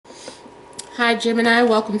Hi Gemini,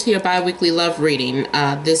 welcome to your bi-weekly love reading.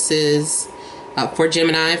 This is for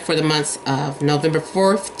Gemini for the months of November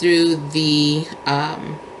 4th through the,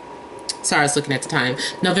 sorry I was looking at the time,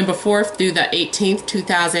 November 4th through the 18th,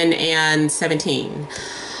 2017.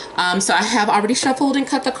 So I have already shuffled and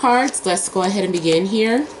cut the cards. Let's go ahead and begin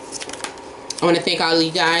here. I want to thank all of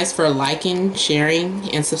you guys for liking,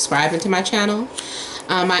 sharing, and subscribing to my channel.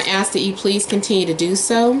 I ask that you please continue to do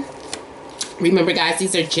so. Remember guys,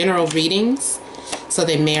 these are general readings, so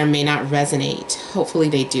they may or may not resonate. Hopefully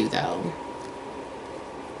they do though.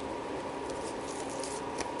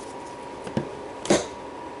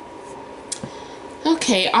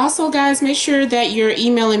 Okay, also guys, make sure that you're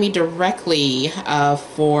emailing me directly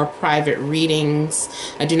for private readings.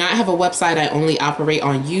 I do not have a website. I only operate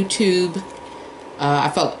on YouTube.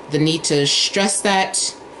 I felt the need to stress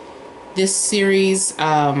that this series.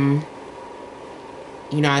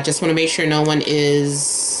 You know, I just want to make sure no one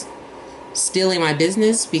is stealing my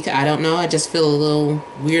business, because I don't know. I just feel a little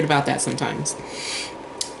weird about that sometimes.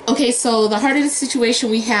 Okay, so the heart of the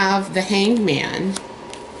situation, we have the Hanged Man,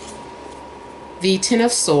 the Ten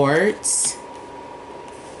of Swords,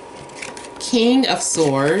 King of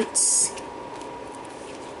Swords,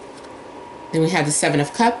 then we have the Seven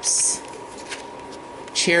of Cups,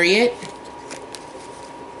 Chariot,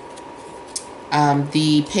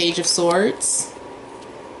 the Page of Swords,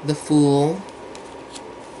 the Fool,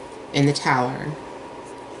 and the Tower.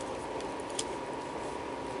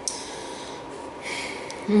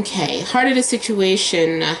 Okay, heart of the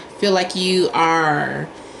situation, I feel like you are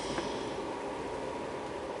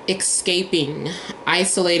escaping,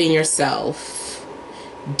 isolating yourself,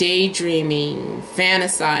 daydreaming,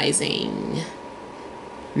 fantasizing,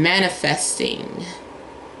 manifesting.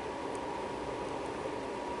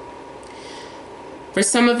 For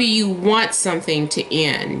some of you, you want something to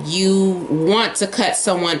end. You want to cut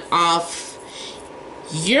someone off.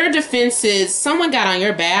 Your defense is someone got on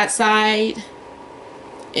your bad side.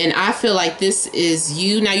 And I feel like this is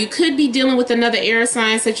you. Now, you could be dealing with another air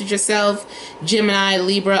sign such as yourself, Gemini,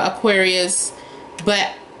 Libra, Aquarius.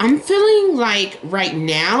 But I'm feeling like right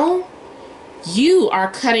now, you are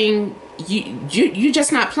cutting, you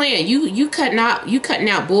just not playing. You cutting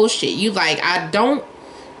out bullshit. You like, I don't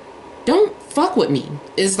fuck with me.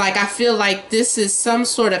 It's like I feel like this is some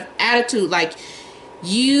sort of attitude, like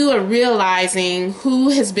you are realizing who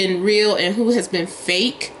has been real and who has been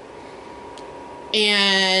fake,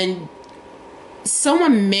 and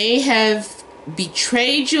someone may have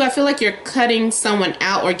betrayed you. I feel like you're cutting someone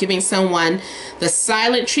out or giving someone the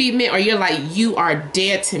silent treatment, or you're like, you are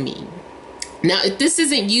dead to me. Now if this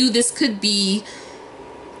isn't you, this could be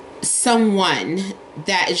someone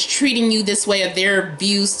that is treating you this way, or their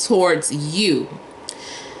views towards you.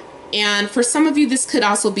 And for some of you, this could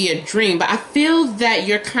also be a dream, but I feel that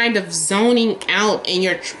you're kind of zoning out and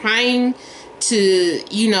you're trying to,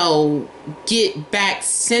 you know, get back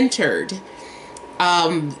centered.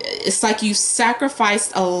 It's like you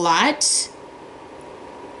sacrificed a lot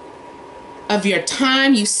of your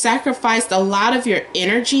time. You sacrificed a lot of your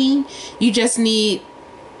energy. You just need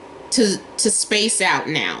to space out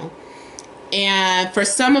now. And for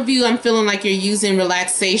some of you, I'm feeling like you're using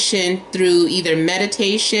relaxation through either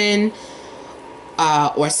meditation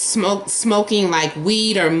or smoking like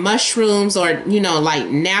weed or mushrooms, or, you know, like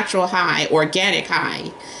natural high, organic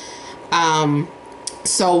high.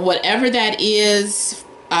 So whatever that is,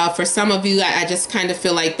 for some of you, I just kind of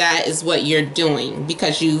feel like that is what you're doing,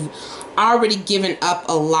 because you've already given up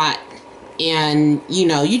a lot, and, you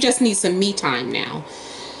know, you just need some me time now.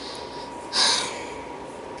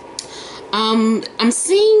 I'm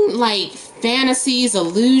seeing like fantasies,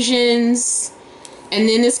 illusions, and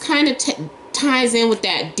then this kind of ties in with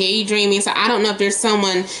that daydreaming. So I don't know if there's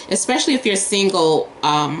someone, especially if you're single,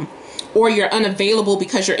 or you're unavailable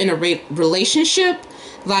because you're in a relationship,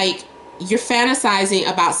 like you're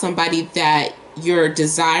fantasizing about somebody that you're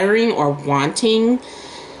desiring or wanting.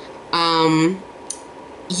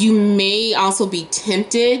 You may also be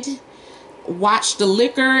tempted. Watch the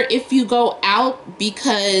liquor if you go out,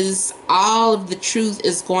 because all of the truth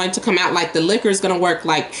is going to come out. Like the liquor is going to work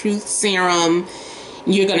like truth serum.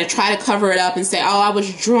 You're going to try to cover it up and say, oh, I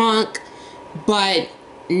was drunk. But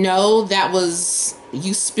no, that was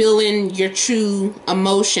you spilling your true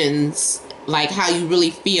emotions, like how you really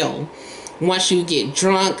feel. Once you get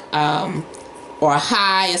drunk or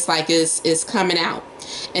high, it's like it's coming out.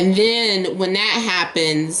 And then when that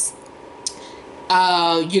happens,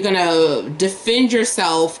 you're gonna defend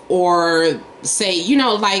yourself or say, you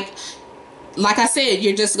know, like I said,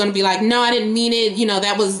 you're just gonna be like, no, I didn't mean it. You know,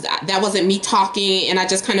 that wasn't me talking. And I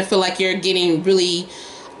just kind of feel like you're getting really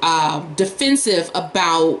defensive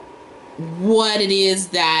about what it is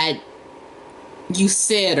that you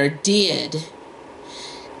said or did.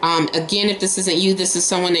 Again, if this isn't you, this is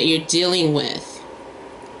someone that you're dealing with.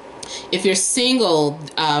 If you're single,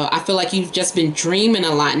 I feel like you've just been dreaming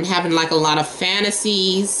a lot and having like a lot of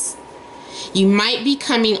fantasies. You might be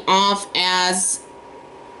coming off as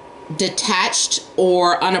detached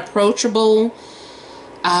or unapproachable.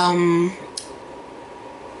 I'm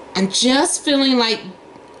just feeling like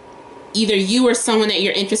either you or someone that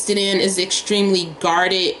you're interested in is extremely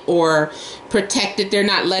guarded or protected. They're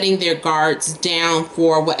not letting their guards down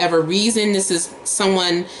for whatever reason. This is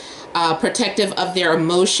someone protective of their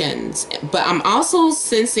emotions. But I'm also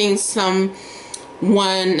sensing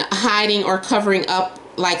someone hiding or covering up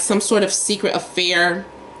like some sort of secret affair.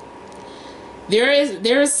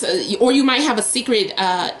 Or you might have a secret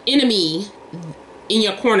enemy in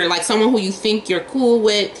your corner, like someone who you think you're cool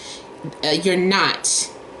with, you're not.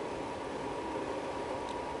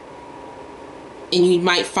 And you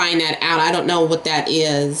might find that out. I don't know what that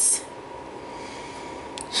is.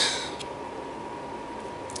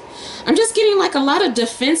 I'm just getting like a lot of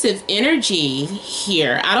defensive energy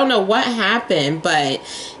here. I don't know what happened, but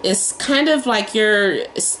it's kind of like you're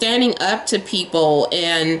standing up to people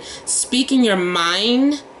and speaking your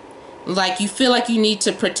mind. Like you feel like you need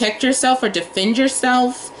to protect yourself or defend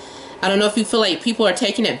yourself. I don't know if you feel like people are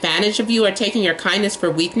taking advantage of you or taking your kindness for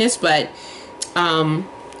weakness, but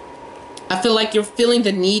I feel like you're feeling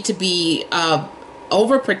the need to be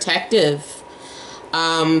overprotective.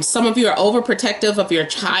 Some of you are overprotective of your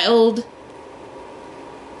child.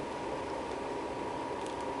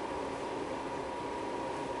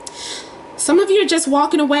 Some of you are just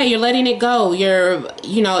walking away. You're letting it go.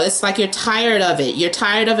 It's like you're tired of it. You're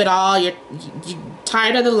tired of it all. You're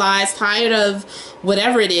tired of the lies, tired of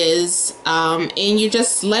whatever it is. And you're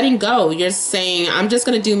just letting go. You're saying, I'm just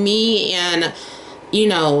going to do me, and,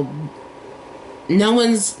 no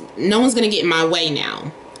one's going to get in my way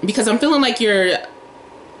now. Because I'm feeling like you're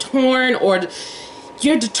torn, or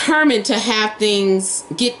you're determined to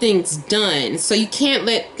get things done. So you can't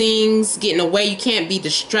let things get in the way. You can't be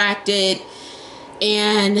distracted.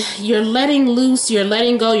 And you're letting loose, you're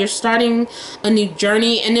letting go, you're starting a new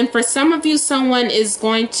journey. And then for some of you, someone is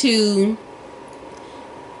going to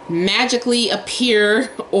magically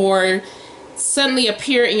appear or suddenly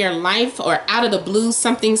appear in your life, or out of the blue,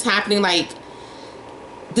 something's happening. Like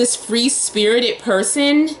this free-spirited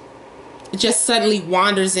person just suddenly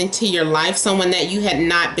wanders into your life, someone that you had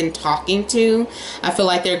not been talking to. I feel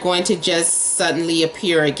like they're going to just suddenly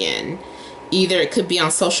appear again. Either it could be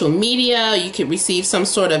on social media, you could receive some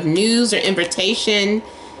sort of news or invitation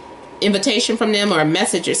from them, or a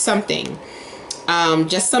message or something.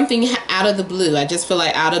 Just something out of the blue. I just feel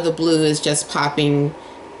like out of the blue is just popping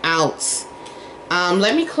out.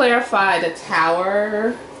 Let me clarify the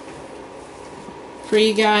Tower for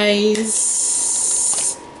you guys.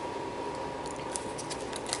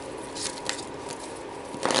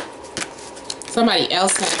 Somebody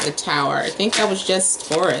else has the Tower. I think that was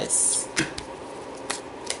just Taurus.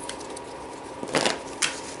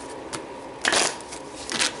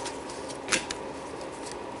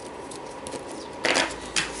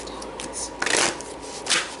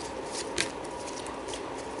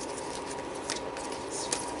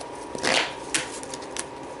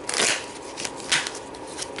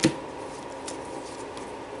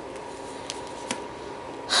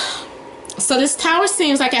 So this Tower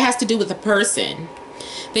seems like it has to do with a person.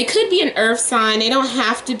 They could be an earth sign. They don't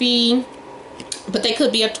have to be, but they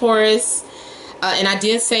could be a Taurus. And I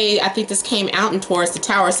did say, I think this came out in Taurus, the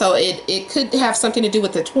Tower. So it could have something to do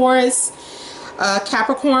with the Taurus,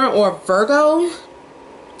 Capricorn, or Virgo.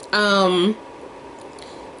 But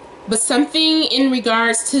something in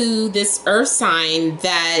regards to this earth sign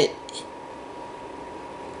that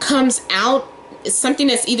comes out, it's something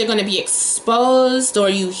that's either going to be exposed, or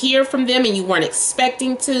you hear from them and you weren't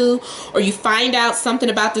expecting to, or you find out something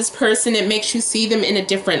about this person that makes you see them in a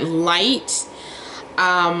different light.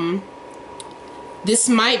 This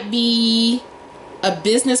might be a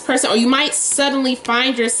business person, or you might suddenly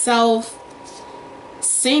find yourself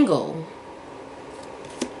single.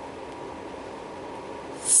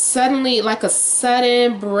 Suddenly, like a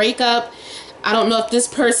sudden breakup. I don't know if this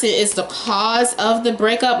person is the cause of the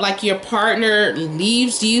breakup, like your partner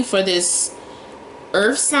leaves you for this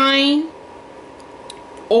earth sign,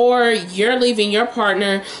 or you're leaving your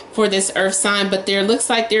partner for this earth sign, but there looks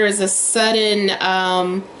like there is a sudden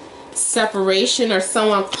separation, or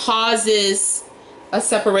someone causes a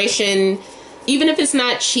separation, even if it's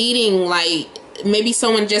not cheating. Like maybe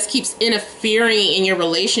someone just keeps interfering in your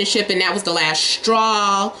relationship, and that was the last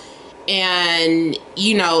straw. And,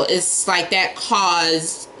 it's like that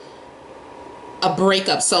caused a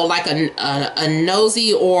breakup. So like a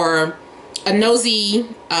nosy or a nosy,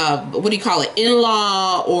 what do you call it,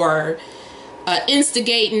 in-law, or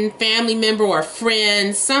instigating family member or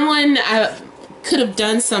friend. Someone could have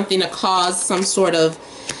done something to cause some sort of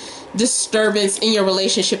disturbance in your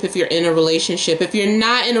relationship if you're in a relationship. If you're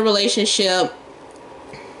not in a relationship,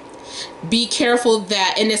 be careful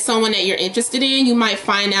that, and it's someone that you're interested in, you might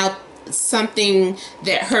find out something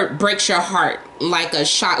that breaks your heart, like a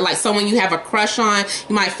shot, like someone you have a crush on.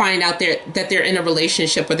 You might find out that they're in a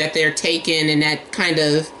relationship, or that they're taken, and that kind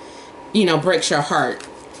of, you know, breaks your heart.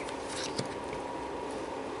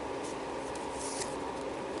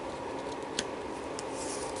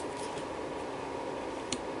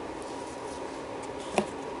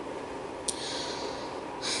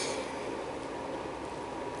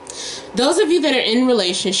 Those of you that are in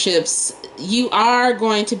relationships, you are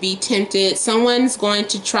going to be tempted. Someone's going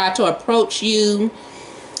to try to approach you.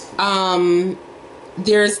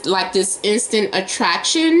 There's like this instant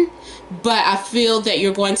attraction, but I feel that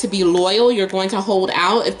you're going to be loyal. You're going to hold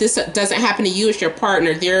out. If this doesn't happen to you, it's your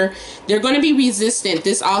partner. They're going to be resistant.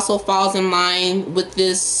 This also falls in line with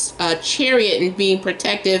this Chariot and being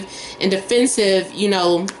protective and defensive, you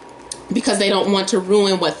know, because they don't want to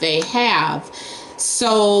ruin what they have.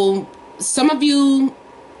 So some of you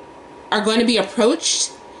are going to be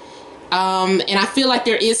approached, and I feel like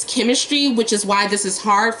there is chemistry, which is why this is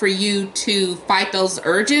hard for you to fight those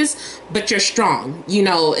urges, but you're strong. You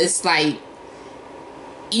know, it's like,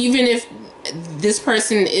 even if this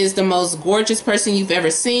person is the most gorgeous person you've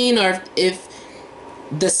ever seen, or if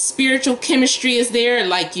the spiritual chemistry is there,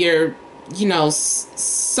 like you're, you know,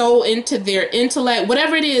 so into their intellect,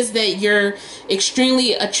 whatever it is that you're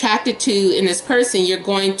extremely attracted to in this person, you're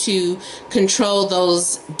going to control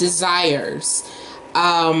those desires.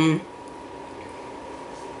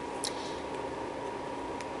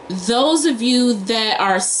 Those of you that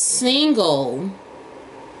are single,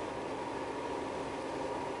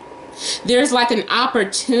 there's like an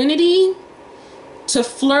opportunity to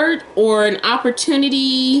flirt, or an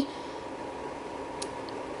opportunity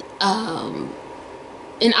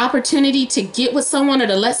to get with someone, or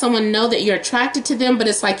to let someone know that you're attracted to them, but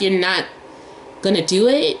it's like you're not gonna do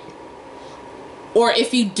it. Or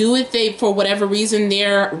if you do it, they, for whatever reason,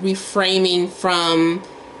 they're refraining from,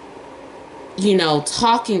 you know,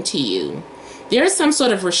 talking to you. There's some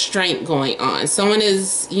sort of restraint going on. Someone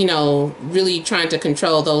is, you know, really trying to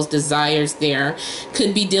control those desires there.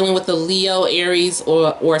 Could be dealing with a Leo, Aries,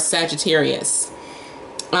 or Sagittarius.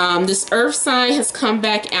 This earth sign has come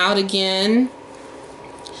back out again.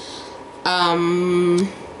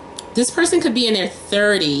 This person could be in their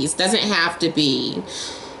 30s. Doesn't have to be.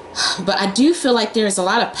 But I do feel like there's a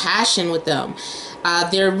lot of passion with them.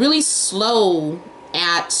 They're really slow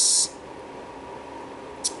at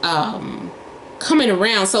coming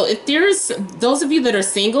around. So if there's those of you that are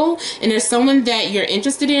single and there's someone that you're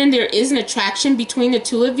interested in, there is an attraction between the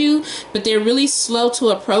two of you, but they're really slow to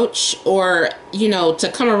approach, or, you know,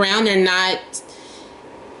 to come around. They're not,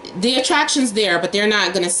 the attraction's there, but they're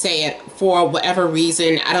not going to say it for whatever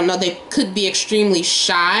reason. I don't know. They could be extremely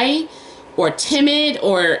shy, or timid,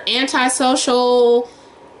 or antisocial,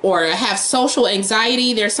 or have social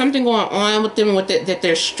anxiety. There's something going on with them that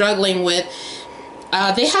they're struggling with.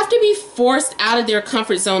 They have to be forced out of their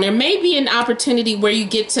comfort zone. There may be an opportunity where you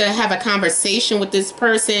get to have a conversation with this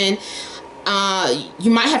person. You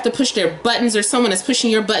might have to push their buttons, or someone is pushing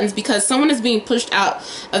your buttons, because someone is being pushed out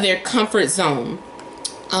of their comfort zone.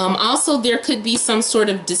 Also, there could be some sort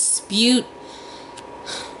of dispute,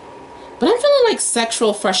 but I'm feeling like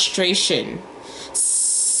sexual frustration.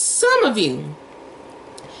 Some of you,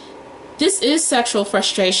 this is sexual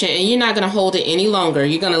frustration, and you're not going to hold it any longer.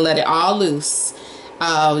 You're going to let it all loose.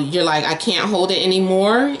 You're like, I can't hold it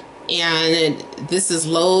anymore, and this is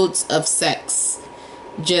loads of sex,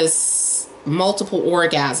 just multiple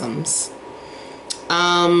orgasms.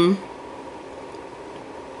 Now,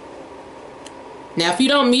 if you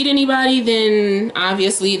don't meet anybody, then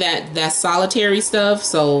obviously that's solitary stuff.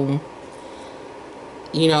 So,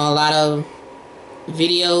 you know, a lot of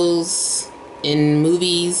videos and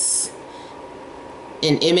movies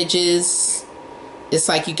and images, it's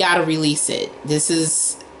like you gotta release it. This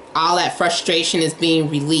is, all that frustration is being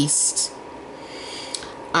released.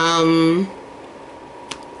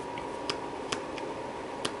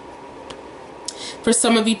 For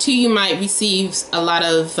some of you too, you might receive a lot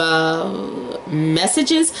of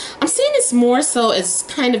messages. I'm seeing this more so as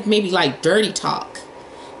kind of maybe like dirty talk.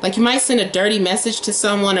 Like you might send a dirty message to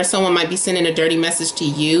someone, or someone might be sending a dirty message to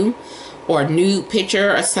you, or a nude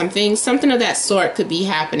picture or something. Something of that sort could be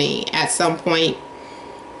happening at some point.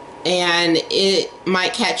 and it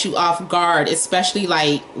might catch you off guard, especially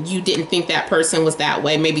like you didn't think that person was that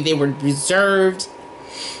way. Maybe they were reserved,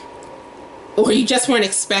 or you just weren't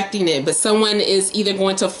expecting it. But someone is either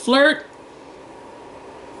going to flirt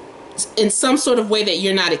in some sort of way that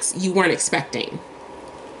you weren't expecting.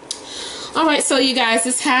 All right, so you guys,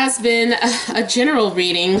 this has been a general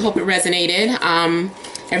reading. Hope it resonated.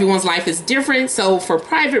 Everyone's life is different, so for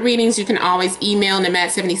private readings, you can always email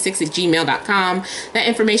nemad76@gmail.com. That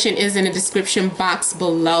information is in the description box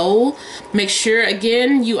below. Make sure,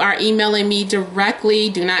 again, you are emailing me directly.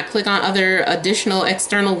 Do not click on other additional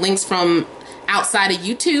external links from outside of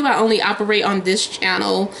YouTube. I only operate on this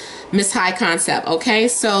channel, Miss High Concept. Okay,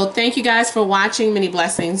 so thank you guys for watching. Many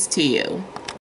blessings to you.